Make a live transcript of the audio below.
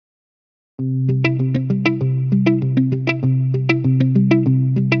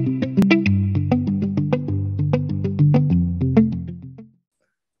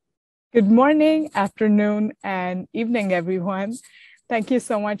Good morning, afternoon, and evening, everyone. Thank you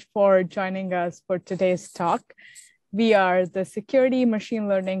so much for joining us for today's talk. We are the security machine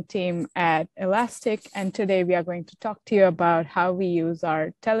learning team at Elastic, and today we are going to talk to you about how we use our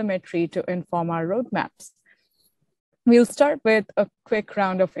telemetry to inform our roadmaps. We'll start with a quick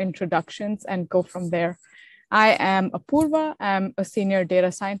round of introductions and go from there. I am Apoorva. I'm a senior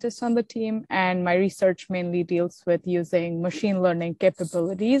data scientist on the team, and my research mainly deals with using machine learning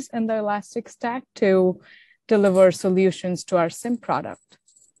capabilities in the Elastic Stack to deliver solutions to our SIM product.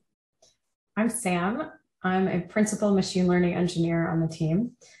 I'm Sam. I'm a principal machine learning engineer on the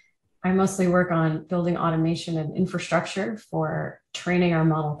team. I mostly work on building automation and infrastructure for training our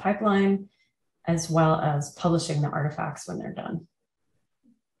model pipeline, as well as publishing the artifacts when they're done.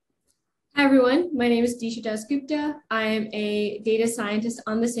 Hi, everyone. My name is Disha Dasgupta. I am a data scientist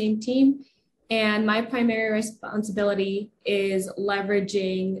on the same team, and my primary responsibility is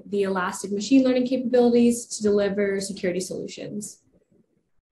leveraging the Elastic machine learning capabilities to deliver security solutions.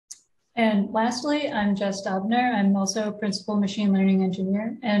 And lastly, I'm Jess Daubner. I'm also a principal machine learning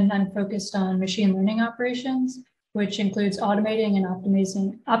engineer, and I'm focused on machine learning operations, which includes automating and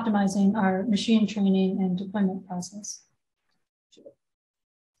optimizing our machine training and deployment process.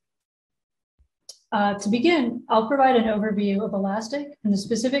 To begin, I'll provide an overview of Elastic and the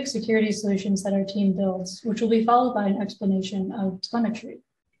specific security solutions that our team builds, which will be followed by an explanation of telemetry.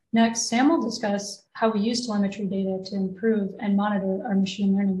 Next, Sam will discuss how we use telemetry data to improve and monitor our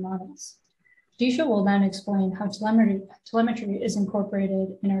machine learning models. Disha will then explain how telemetry is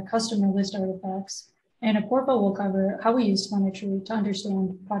incorporated in our customer list artifacts, and Apoorva will cover how we use telemetry to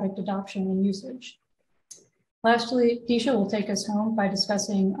understand product adoption and usage. Lastly, Disha will take us home by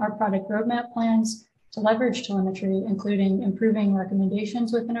discussing our product roadmap plans to leverage telemetry, including improving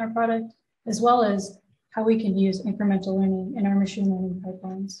recommendations within our product, as well as how we can use incremental learning in our machine learning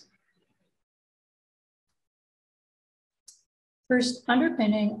pipelines. First,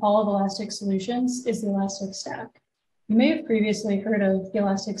 underpinning all of Elastic solutions is the Elastic Stack. You may have previously heard of the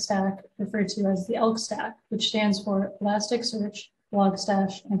Elastic Stack referred to as the ELK stack, which stands for Elasticsearch,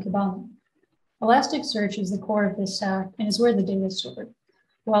 Logstash, and Kibana. Elasticsearch is the core of this stack and is where the data is stored,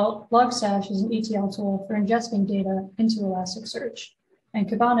 while Logstash is an ETL tool for ingesting data into Elasticsearch, and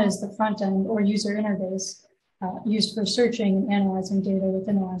Kibana is the front end or user interface used for searching and analyzing data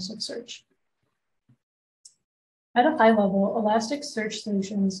within Elasticsearch. At a high level, Elasticsearch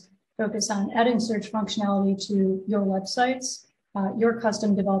solutions focus on adding search functionality to your websites, your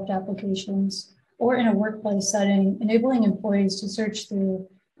custom developed applications, or in a workplace setting, enabling employees to search through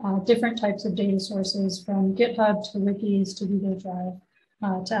different types of data sources from GitHub to wikis to Google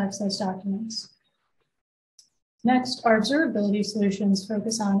Drive to access documents. Next, our observability solutions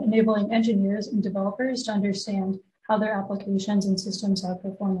focus on enabling engineers and developers to understand how their applications and systems are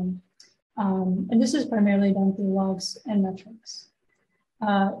performing. And this is primarily done through logs and metrics.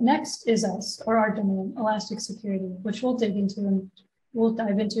 Next is us, or our domain, Elastic Security, which we'll dive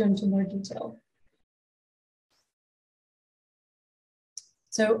into more detail.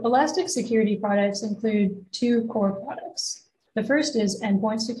 So Elastic Security products include two core products. The first is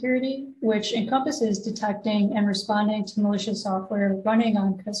endpoint security, which encompasses detecting and responding to malicious software running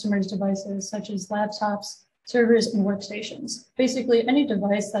on customers' devices, such as laptops, servers, and workstations. Basically, any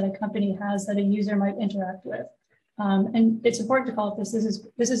device that a company has that a user might interact with. And it's important to call it this.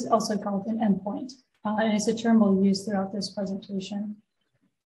 This is also called an endpoint, and it's a term we'll use throughout this presentation.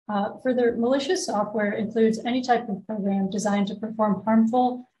 Further, malicious software includes any type of program designed to perform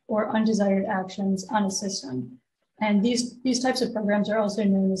harmful or undesired actions on a system. And these types of programs are also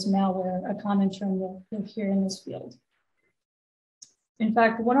known as malware, a common term you'll hear in this field. In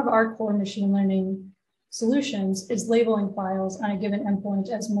fact, one of our core machine learning solutions is labeling files on a given endpoint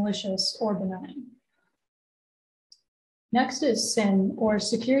as malicious or benign. Next is SIM, or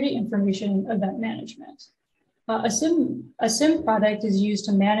Security Information Event Management. A SIM product is used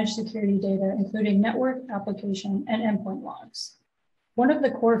to manage security data, including network, application, and endpoint logs. One of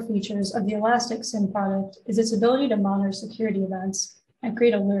the core features of the Elastic SIM product is its ability to monitor security events and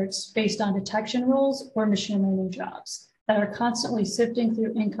create alerts based on detection rules or machine learning jobs that are constantly sifting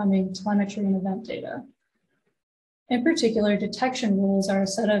through incoming telemetry and event data. In particular, detection rules are a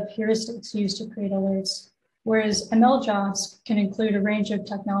set of heuristics used to create alerts, whereas ML jobs can include a range of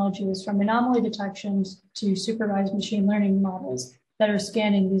technologies from anomaly detections to supervised machine learning models that are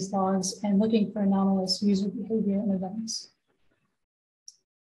scanning these logs and looking for anomalous user behavior and events.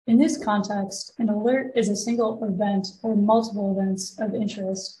 In this context, an alert is a single event or multiple events of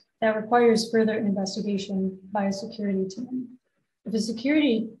interest that requires further investigation by a security team. If a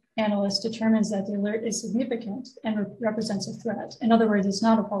security analyst determines that the alert is significant and represents a threat, in other words, it's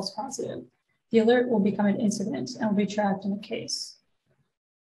not a false positive, the alert will become an incident and will be tracked in a case.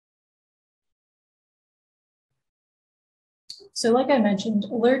 So like I mentioned,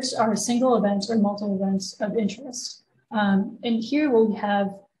 alerts are single events or multiple events of interest. And here we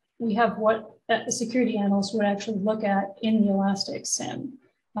have what a security analyst would actually look at in the Elastic SIM.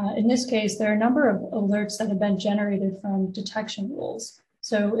 In this case, there are a number of alerts that have been generated from detection rules.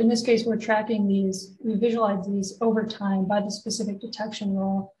 So in this case, we're tracking these, we visualize these over time by the specific detection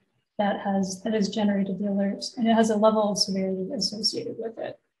rule that has generated the alerts, and it has a level of severity associated with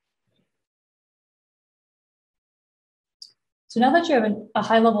it. So now that you have a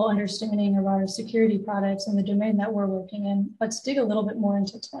high-level understanding of our security products and the domain that we're working in, let's dig a little bit more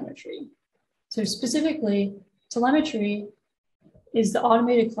into telemetry. So specifically, telemetry is the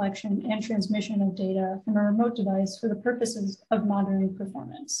automated collection and transmission of data from a remote device for the purposes of monitoring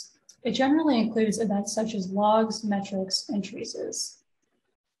performance. It generally includes events such as logs, metrics, and traces.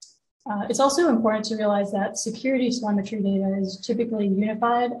 It's also important to realize that security telemetry data is typically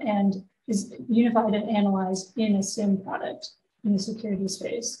unified and analyzed in a SIM product in the security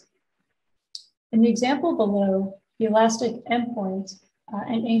space. In the example below, the Elastic endpoint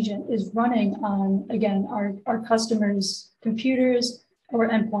and agent is running on, again, our customers' computers or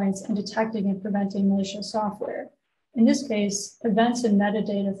endpoints and detecting and preventing malicious software. In this case, events and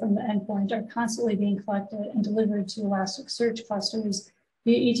metadata from the endpoint are constantly being collected and delivered to Elasticsearch clusters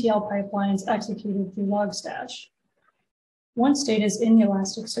via ETL pipelines executed through Logstash. Once data is in the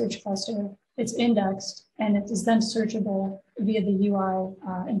Elasticsearch cluster, it's indexed and it is then searchable via the UI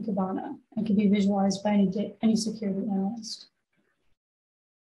in Kibana and can be visualized by any security analyst.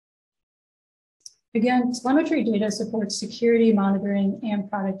 Again, telemetry data supports security monitoring and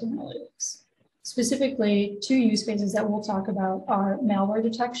product analytics. Specifically, two use cases that we'll talk about are malware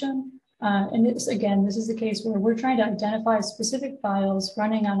detection. And this is the case where we're trying to identify specific files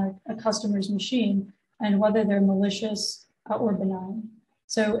running on a customer's machine and whether they're malicious or benign.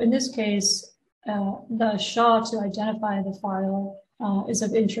 So in this case, the SHA to identify the file is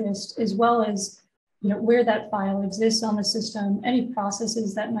of interest, as well as where that file exists on the system, any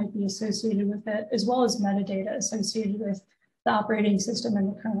processes that might be associated with it, as well as metadata associated with the operating system and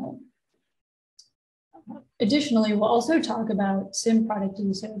the kernel. Additionally, we'll also talk about SIM product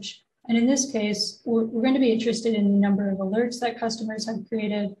usage. And in this case, we're going to be interested in the number of alerts that customers have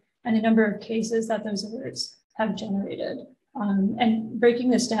created and the number of cases that those alerts have generated. And breaking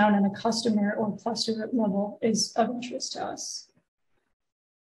this down on a customer or cluster level is of interest to us.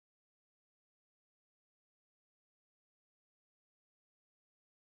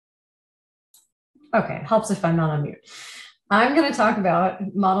 Okay, it helps if I'm not on mute. I'm going to talk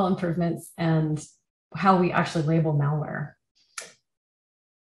about model improvements and how we actually label malware.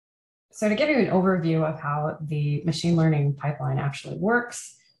 So to give you an overview of how the machine learning pipeline actually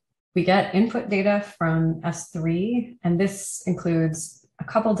works, we get input data from S3, and this includes a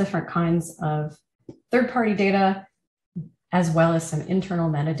couple different kinds of third-party data, as well as some internal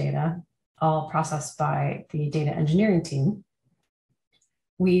metadata, all processed by the data engineering team.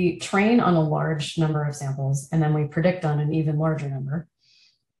 We train on a large number of samples, and then we predict on an even larger number.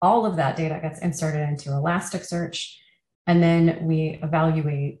 All of that data gets inserted into Elasticsearch, and then we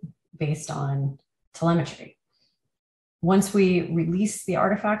evaluate based on telemetry. Once we release the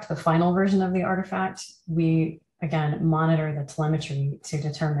artifact, the final version of the artifact, we, again, monitor the telemetry to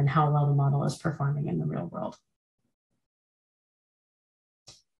determine how well the model is performing in the real world.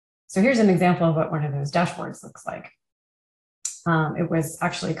 So here's an example of what one of those dashboards looks like. It was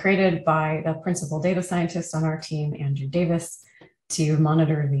actually created by the principal data scientist on our team, Andrew Davis, to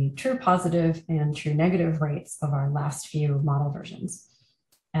monitor the true positive and true negative rates of our last few model versions.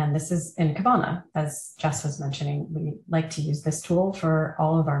 And this is in Kibana. As Jess was mentioning, we like to use this tool for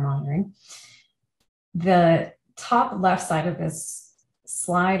all of our monitoring. The top left side of this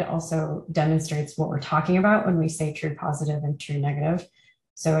slide also demonstrates what we're talking about when we say true positive and true negative.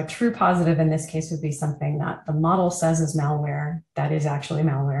 So a true positive in this case would be something that the model says is malware that is actually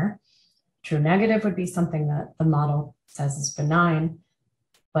malware. True negative would be something that the model says is benign,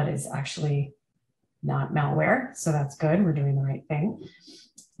 but is actually not malware. So that's good, we're doing the right thing.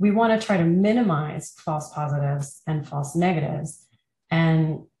 We want to try to minimize false positives and false negatives.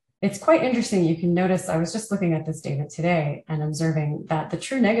 And it's quite interesting. You can notice, I was just looking at this data today and observing that the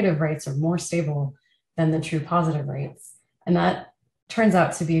true negative rates are more stable than the true positive rates. And that turns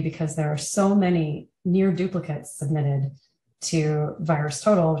out to be because there are so many near duplicates submitted to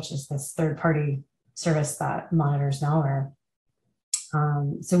VirusTotal, which is this third-party service that monitors malware.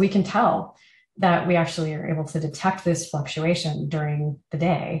 So we can tell that we actually are able to detect this fluctuation during the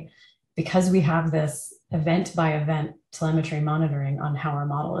day because we have this event by event telemetry monitoring on how our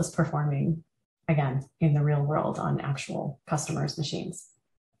model is performing, again, in the real world on actual customers' machines.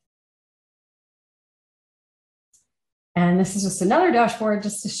 And this is just another dashboard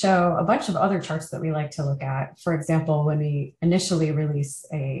just to show a bunch of other charts that we like to look at. For example, when we initially release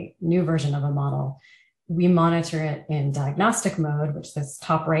a new version of a model, we monitor it in diagnostic mode, which this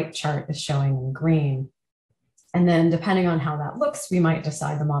top right chart is showing in green. And then depending on how that looks, we might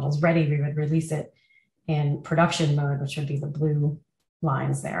decide the model's ready. We would release it in production mode, which would be the blue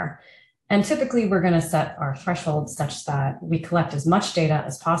lines there. And typically we're going to set our threshold such that we collect as much data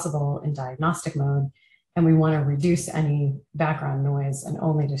as possible in diagnostic mode, and we want to reduce any background noise and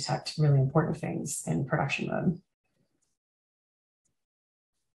only detect really important things in production mode.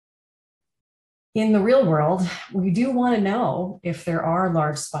 In the real world, we do want to know if there are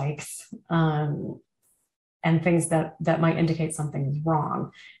large spikes and things that might indicate something is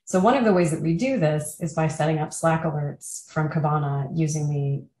wrong. So one of the ways that we do this is by setting up Slack alerts from Kibana using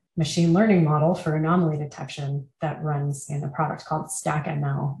the machine learning model for anomaly detection that runs in a product called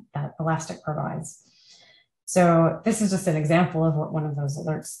StackML that Elastic provides. So this is just an example of what one of those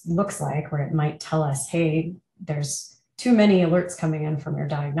alerts looks like, where it might tell us, hey, there's too many alerts coming in from your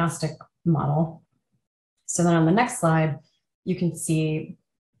diagnostic model. So then on the next slide, you can see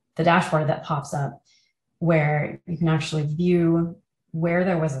the dashboard that pops up where you can actually view where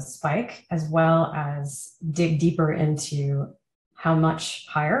there was a spike, as well as dig deeper into how much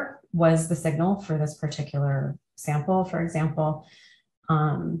higher was the signal for this particular sample, for example.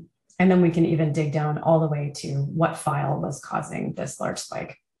 And then we can even dig down all the way to what file was causing this large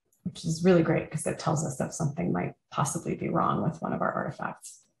spike, which is really great because it tells us that something might possibly be wrong with one of our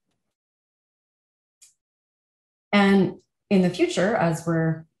artifacts. And in the future, as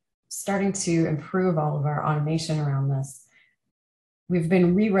we're starting to improve all of our automation around this, we've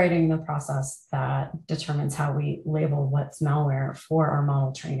been rewriting the process that determines how we label what's malware for our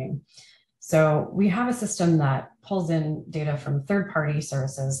model training. So we have a system that pulls in data from third-party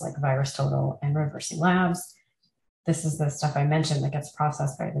services like VirusTotal and Reversing Labs. This is the stuff I mentioned that gets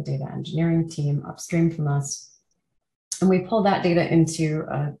processed by the data engineering team upstream from us. And we pull that data into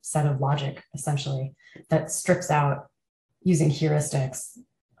a set of logic, essentially, that strips out, using heuristics,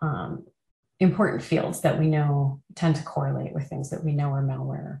 important fields that we know tend to correlate with things that we know are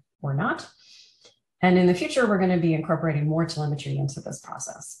malware or not. And in the future, we're going to be incorporating more telemetry into this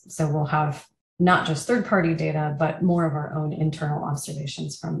process. So we'll have not just third-party data, but more of our own internal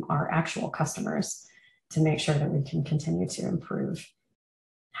observations from our actual customers to make sure that we can continue to improve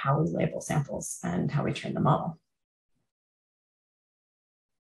how we label samples and how we train the model.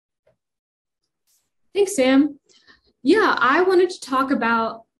 Thanks, Sam. Yeah, I wanted to talk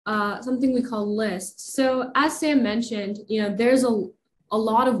about something we call lists. So as Sam mentioned, there's a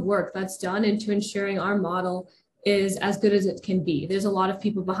lot of work that's done into ensuring our model is as good as it can be. There's a lot of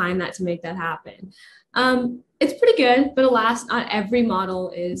people behind that to make that happen. It's pretty good, but alas, not every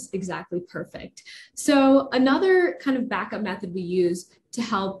model is exactly perfect. So another kind of backup method we use to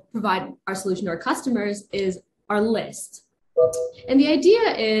help provide our solution to our customers is our list. And the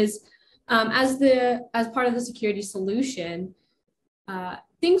idea is, as part of the security solution,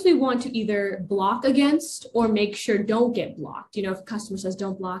 things we want to either block against or make sure don't get blocked. If a customer says,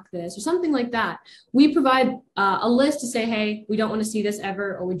 don't block this or something like that, we provide a list to say, hey, we don't want to see this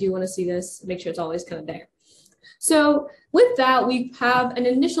ever, or we do want to see this, make sure it's always kind of there. So with that, we have an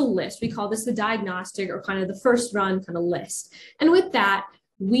initial list. We call this the diagnostic, or kind of the first run kind of list. And with that,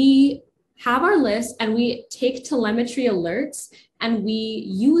 we have our list and we take telemetry alerts and we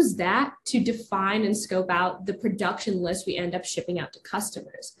use that to define and scope out the production list we end up shipping out to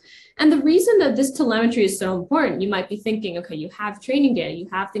customers. And the reason that this telemetry is so important, you might be thinking, okay, you have training data, you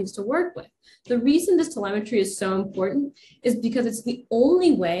have things to work with. The reason this telemetry is so important is because it's the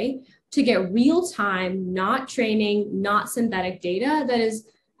only way to get real-time, not training, not synthetic data that is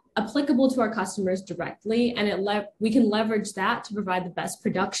applicable to our customers directly. And we can leverage that to provide the best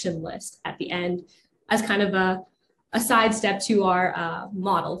production list at the end as kind of a sidestep to our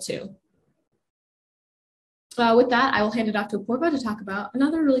model too. With that, I will hand it off to Apoorva to talk about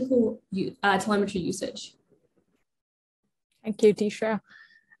another really cool telemetry usage. Thank you, Disha.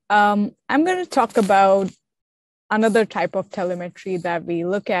 I'm going to talk about another type of telemetry that we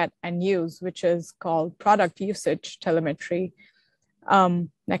look at and use, which is called product usage telemetry.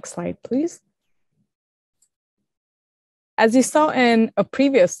 Next slide, please. As you saw in a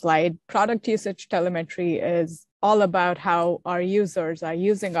previous slide, product usage telemetry is all about how our users are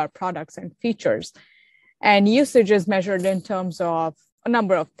using our products and features. And usage is measured in terms of a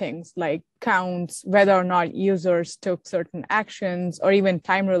number of things like counts, whether or not users took certain actions, or even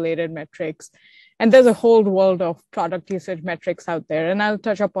time-related metrics. And there's a whole world of product usage metrics out there. And I'll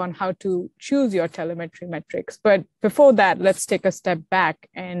touch upon how to choose your telemetry metrics. But before that, let's take a step back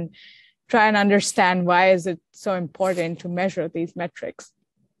and try and understand why is it so important to measure these metrics.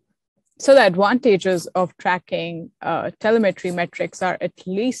 So the advantages of tracking telemetry metrics are at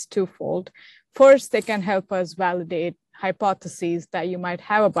least twofold. First, they can help us validate hypotheses that you might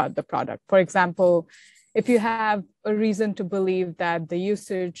have about the product. For example, if you have a reason to believe that the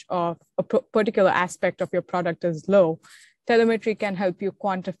usage of a particular aspect of your product is low, telemetry can help you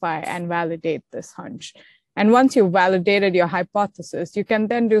quantify and validate this hunch. And once you've validated your hypothesis, you can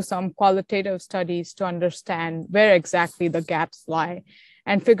then do some qualitative studies to understand where exactly the gaps lie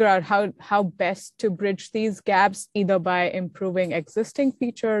and figure out how best to bridge these gaps, either by improving existing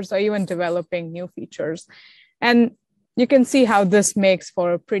features or even developing new features. And you can see how this makes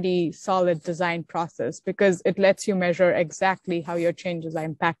for a pretty solid design process because it lets you measure exactly how your changes are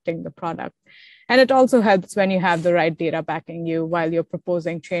impacting the product. And it also helps when you have the right data backing you while you're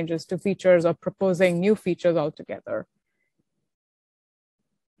proposing changes to features or proposing new features altogether.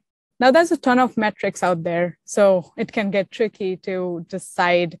 Now, there's a ton of metrics out there, so it can get tricky to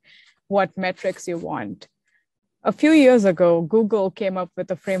decide what metrics you want. A few years ago, Google came up with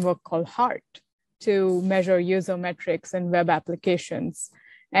a framework called HEART to measure user metrics in web applications.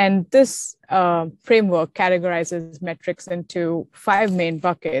 And this framework categorizes metrics into 5 main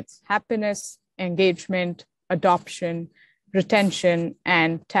buckets: happiness, engagement, adoption, retention,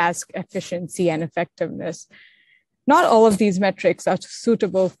 and task efficiency and effectiveness. Not all of these metrics are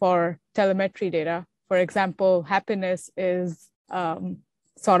suitable for telemetry data. For example, happiness is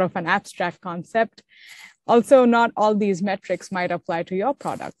sort of an abstract concept. Also, not all these metrics might apply to your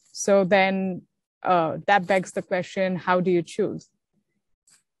product. So then that begs the question, how do you choose?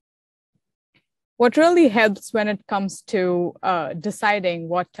 What really helps when it comes to deciding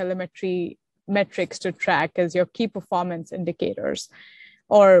what telemetry metrics to track is your key performance indicators,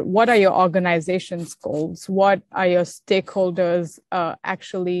 or what are your organization's goals? What are your stakeholders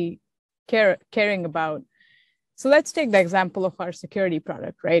actually caring about? So let's take the example of our security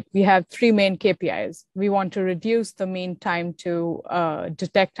product, right? We have 3 main KPIs. We want to reduce the mean time to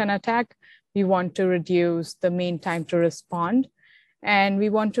detect an attack. We want to reduce the mean time to respond. And we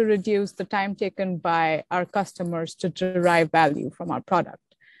want to reduce the time taken by our customers to derive value from our product.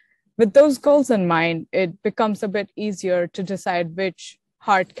 With those goals in mind, it becomes a bit easier to decide which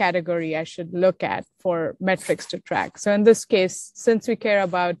HEART category I should look at for metrics to track. So in this case, since we care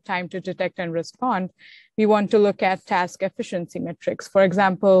about time to detect and respond, we want to look at task efficiency metrics. For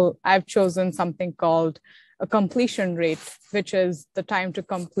example, I've chosen something called a completion rate, which is the time to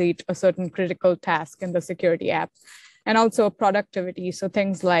complete a certain critical task in the security app, and also productivity. So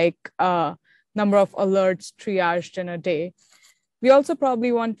things like number of alerts triaged in a day. We also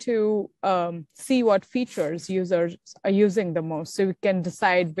probably want to see what features users are using the most so we can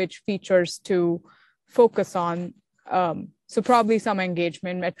decide which features to focus on. So probably some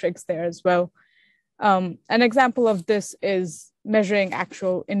engagement metrics there as well. An example of this is measuring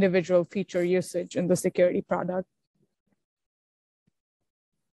actual individual feature usage in the security product.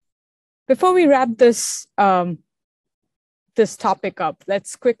 Before we wrap this topic up,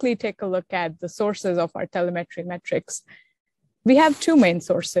 let's quickly take a look at the sources of our telemetry metrics. We have 2 main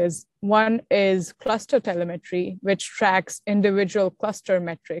sources. One is cluster telemetry, which tracks individual cluster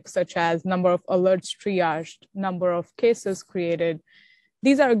metrics, such as number of alerts triaged, number of cases created.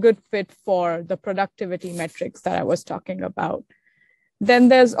 These are a good fit for the productivity metrics that I was talking about. Then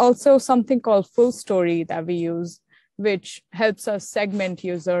there's also something called full story that we use, which helps us segment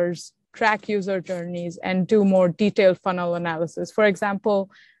users, track user journeys, and do more detailed funnel analysis. For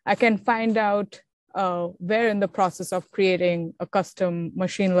example, I can find out where in the process of creating a custom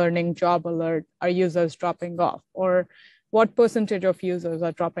machine learning job alert are users dropping off, or what percentage of users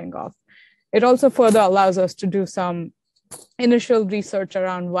are dropping off. It also further allows us to do some initial research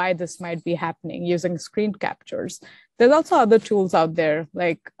around why this might be happening using screen captures. There's also other tools out there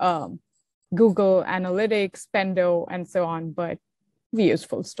like Google Analytics, Pendo, and so on, but we use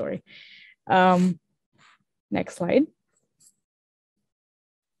full story. Next slide.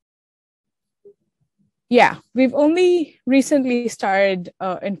 Yeah, we've only recently started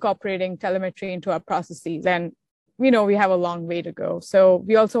incorporating telemetry into our processes, and we know we have a long way to go. So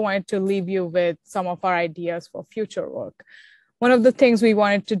we also wanted to leave you with some of our ideas for future work. One of the things we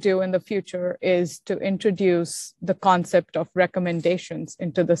wanted to do in the future is to introduce the concept of recommendations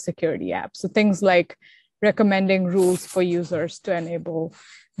into the security app. So things like recommending rules for users to enable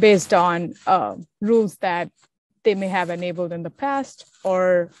based on rules that they may have enabled in the past,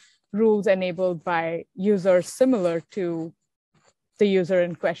 or rules enabled by users similar to the user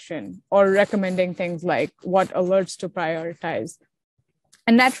in question, or recommending things like what alerts to prioritize.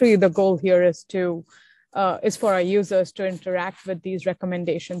 And naturally, the goal here is for our users to interact with these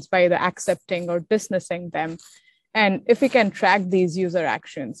recommendations by either accepting or dismissing them. And if we can track these user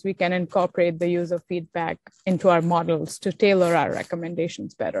actions, we can incorporate the user feedback into our models to tailor our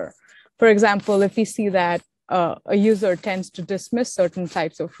recommendations better. For example, if we see that a user tends to dismiss certain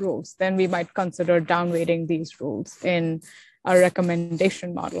types of rules, then we might consider downweighting these rules in our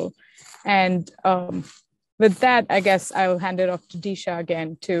recommendation model. And with that, I guess I'll hand it off to Disha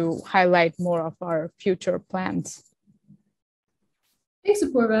again to highlight more of our future plans. Thanks,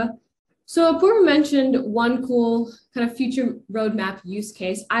 Apoorva. So Apoorva mentioned one cool kind of future roadmap use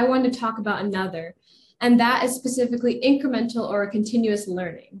case. I wanted to talk about another, and that is specifically incremental or continuous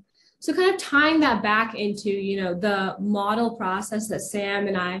learning. So kind of tying that back into, the model process that Sam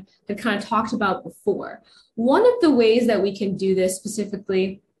and I had kind of talked about before. One of the ways that we can do this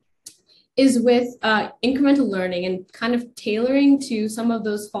specifically is with incremental learning and kind of tailoring to some of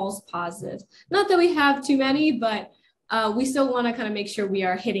those false positives. Not that we have too many, but we still want to kind of make sure we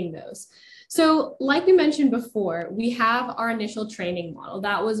are hitting those. So like we mentioned before, we have our initial training model.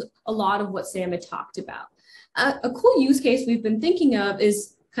 That was a lot of what Sam had talked about. A cool use case we've been thinking of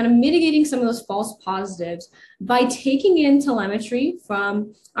is kind of mitigating some of those false positives by taking in telemetry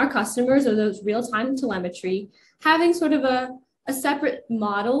from our customers, or those real-time telemetry, having sort of a separate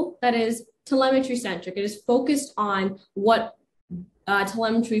model that is telemetry centric. It is focused on what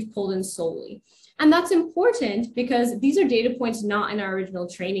telemetry we've pulled in solely. And that's important because these are data points not in our original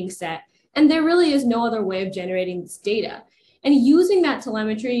training set, and there really is no other way of generating this data. And using that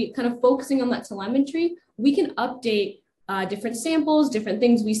telemetry, kind of focusing on that telemetry, we can update different samples, different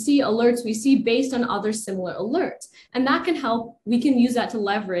things we see, alerts we see based on other similar alerts. And that can help, we can use that to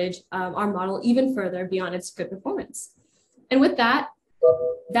leverage our model even further beyond its good performance. And with that,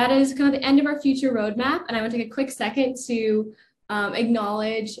 that is kind of the end of our future roadmap. And I want to take a quick second to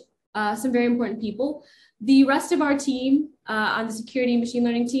acknowledge some very important people. The rest of our team on the security machine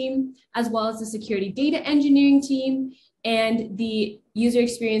learning team, as well as the security data engineering team and the user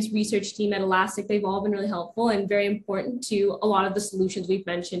experience research team at Elastic, they've all been really helpful and very important to a lot of the solutions we've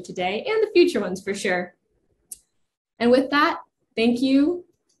mentioned today and the future ones for sure. And with that, thank you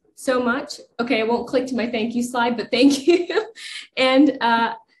so much. Okay, I won't click to my thank you slide, but thank you. And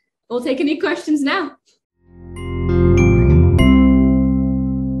we'll take any questions now.